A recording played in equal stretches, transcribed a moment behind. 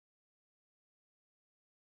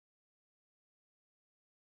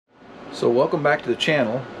So welcome back to the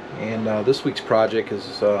channel, and this week's project is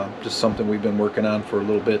just something we've been working on for a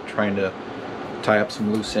little bit, trying to tie up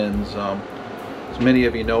some loose ends. As many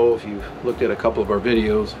of you know, if you've looked at a couple of our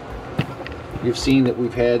videos, you've seen that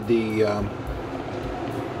we've had the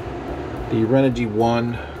Renogy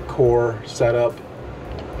One Core set up,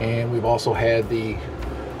 and we've also had the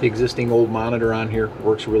existing old monitor on here.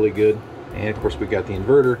 Works really good, and of course we got the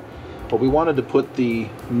inverter, but we wanted to put the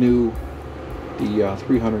new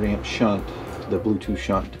 300 amp shunt, the Bluetooth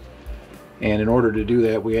shunt, and in order to do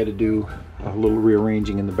that we had to do a little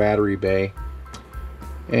rearranging in the battery bay,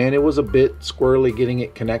 and it was a bit squirrely getting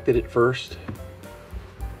it connected at first,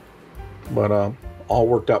 but all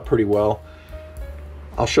worked out pretty well.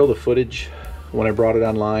 I'll show the footage when I brought it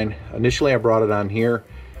online. Initially I brought it on here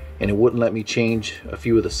and it wouldn't let me change a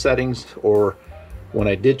few of the settings, or when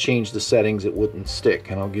I did change the settings it wouldn't stick,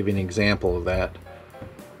 and I'll give you an example of that.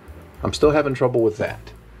 I'm still having trouble with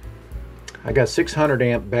that. I got 600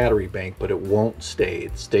 amp battery bank, but it won't stay.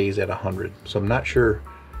 It stays at 100. So I'm not sure.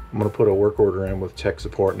 I'm going to put a work order in with tech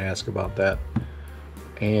support and ask about that.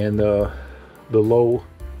 And the low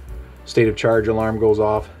state of charge alarm goes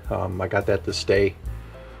off. I got that to stay.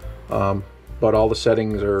 But all the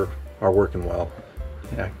settings are working well.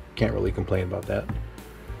 I can't really complain about that.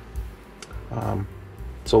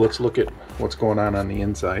 So let's look at what's going on the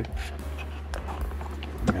inside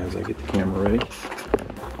as I get the camera ready.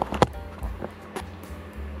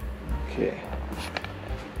 Okay,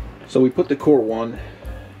 so we put the Core 1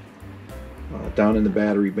 down in the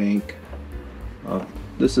battery bank.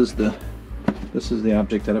 This is the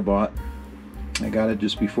object that I bought. I got it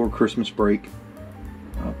just before Christmas break.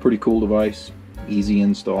 Pretty cool device, easy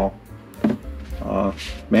install.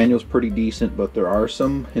 Manual's pretty decent, but there are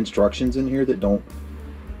some instructions in here that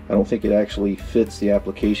I don't think it actually fits the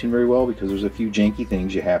application very well, because there's a few janky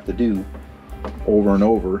things you have to do over and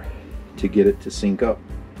over to get it to sync up.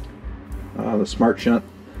 The smart shunt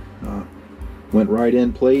went right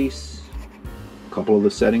in place. A couple of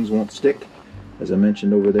the settings won't stick, as I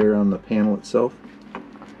mentioned over there on the panel itself.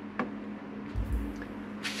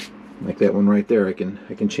 Like that one right there, I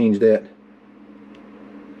can change that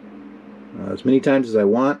as many times as I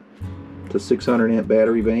want. The 600 amp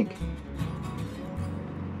battery bank,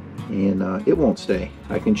 and it won't stay.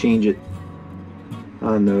 I can change it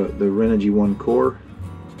on the Renogy One Core,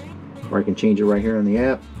 or I can change it right here on the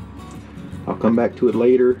app. I'll come back to it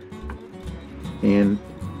later, and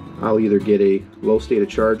I'll either get a low state of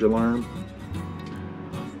charge alarm,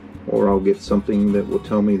 or I'll get something that will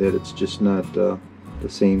tell me that it's just not the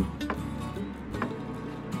same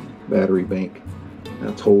battery bank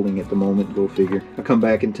that's holding at the moment. Go figure. I'll come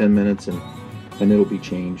back in 10 minutes and it'll be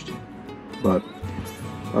changed. But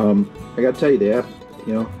I gotta tell you, the app,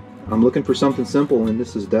 I'm looking for something simple, and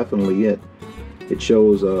this is definitely it. It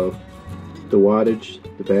shows the wattage,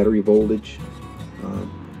 the battery voltage,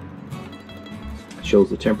 shows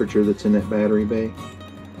the temperature that's in that battery bay.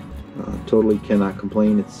 Totally cannot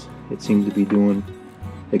complain. It seems to be doing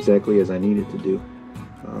exactly as I need it to do.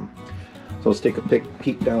 So let's take a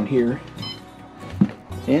peek down here,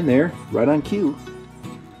 and there, right on cue,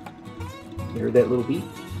 you heard that little beep?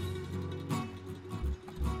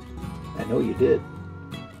 I know you did.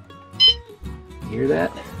 You hear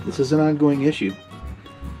that? This is an ongoing issue.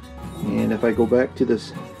 And if I go back to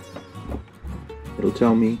this, it'll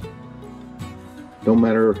tell me, no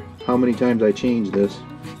matter how many times I change this,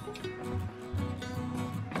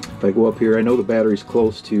 if I go up here, I know the battery's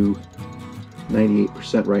close to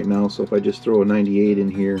 98% right now, so if I just throw a 98 in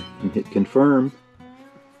here and hit confirm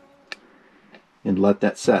and let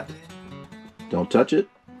that set, don't touch it,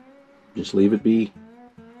 just leave it be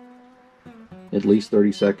at least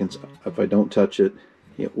 30 seconds. If I don't touch it,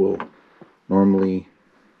 it will normally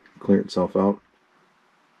clear itself out.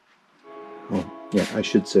 Oh yeah, I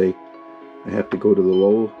should say I have to go to the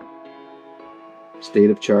low state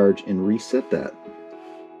of charge and reset that.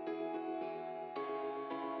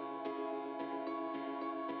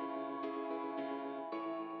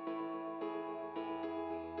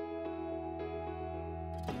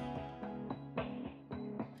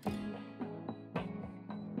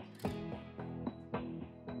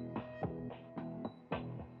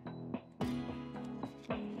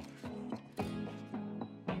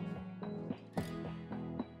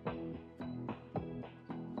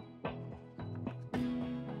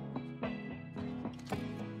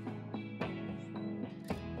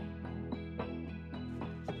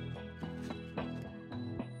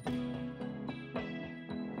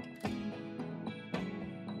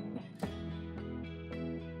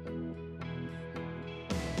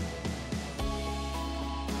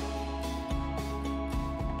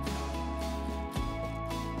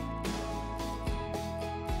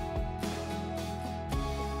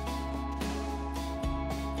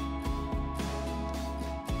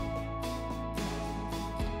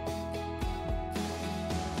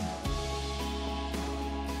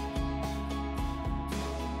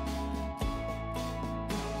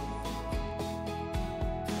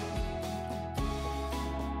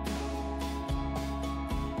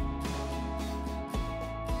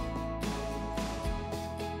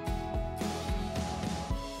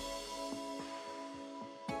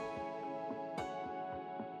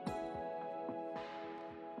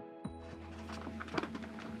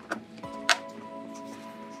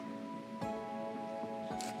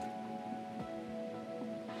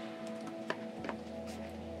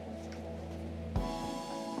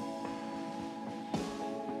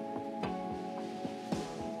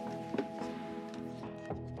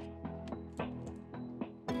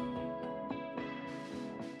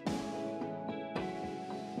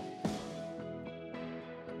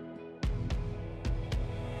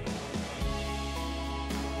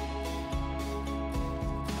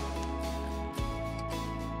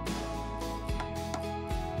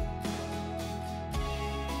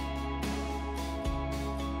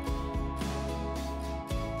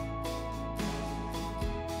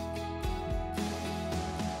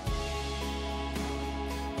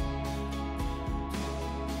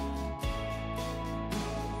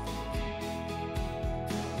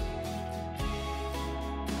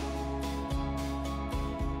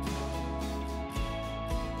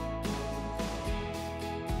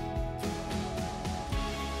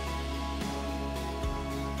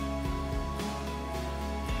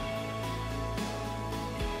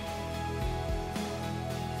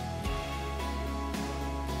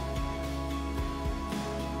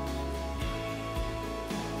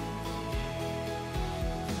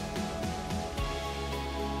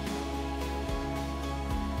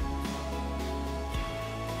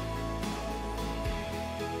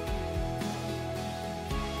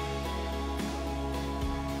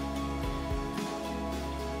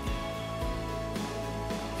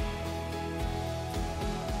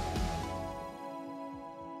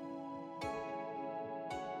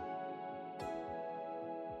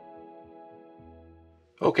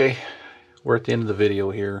 Okay, we're at the end of the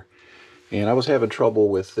video here, and I was having trouble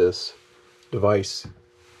with this device,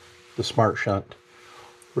 the Smart Shunt,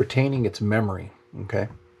 retaining its memory. Okay,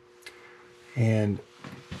 and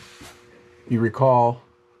you recall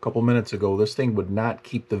a couple minutes ago, this thing would not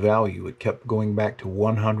keep the value. It kept going back to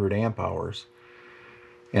 100 amp hours,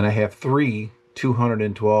 and I have 3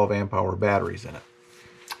 212 amp hour batteries in it.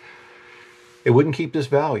 It wouldn't keep this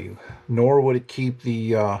value, nor would it keep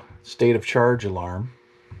the state of charge alarm.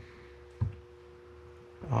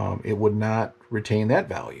 It would not retain that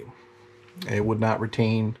value. It would not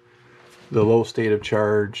retain the low state of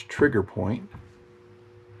charge trigger point,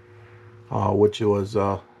 which was,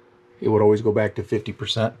 it would always go back to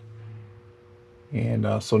 50%.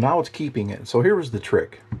 And so now it's keeping it. So here was the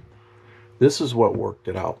trick. This is what worked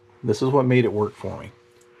it out. This is what made it work for me.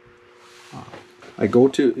 I go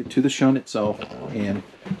to the shunt itself, and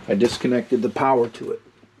I disconnected the power to it.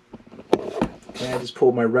 And I just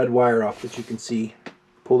pulled my red wire off, as you can see.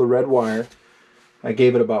 Pull the red wire. I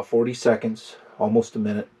gave it about 40 seconds, almost a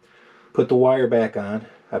minute. Put the wire back on.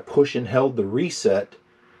 I pushed and held the reset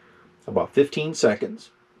about 15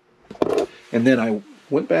 seconds. And then I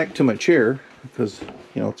went back to my chair because,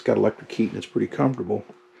 you know, it's got electric heat and it's pretty comfortable.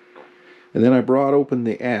 And then I brought open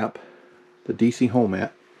the app, the DCHome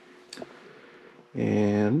App.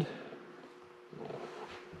 And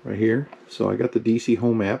right here, so I got the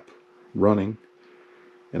DCHome App running.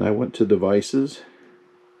 And I went to devices.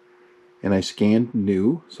 And I scanned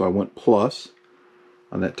new, so I went plus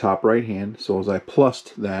on that top right hand. So as I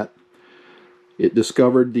plussed that, it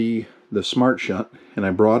discovered the Smart Shunt, and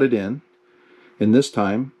I brought it in. And this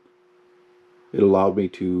time, it allowed me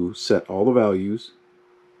to set all the values,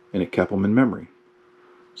 and it kept them in memory.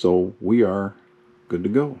 So we are good to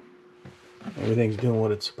go. Everything's doing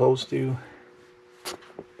what it's supposed to.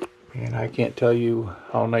 And I can't tell you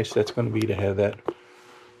how nice that's going to be to have that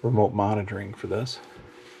remote monitoring for this.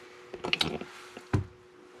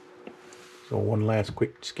 So one last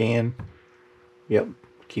quick scan. Yep,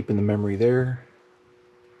 keeping the memory there.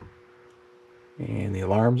 And the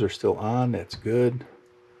alarms are still on. That's good.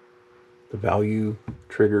 The value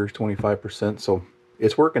triggers 25%. So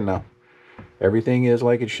it's working now. Everything is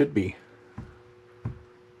like it should be.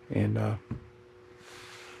 And all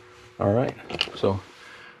right. So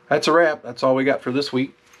that's a wrap. That's all we got for this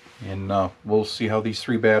week. And we'll see how these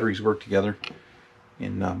 3 batteries work together.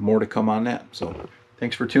 And more to come on that. So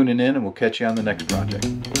thanks for tuning in, and we'll catch you on the next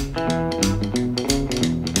project.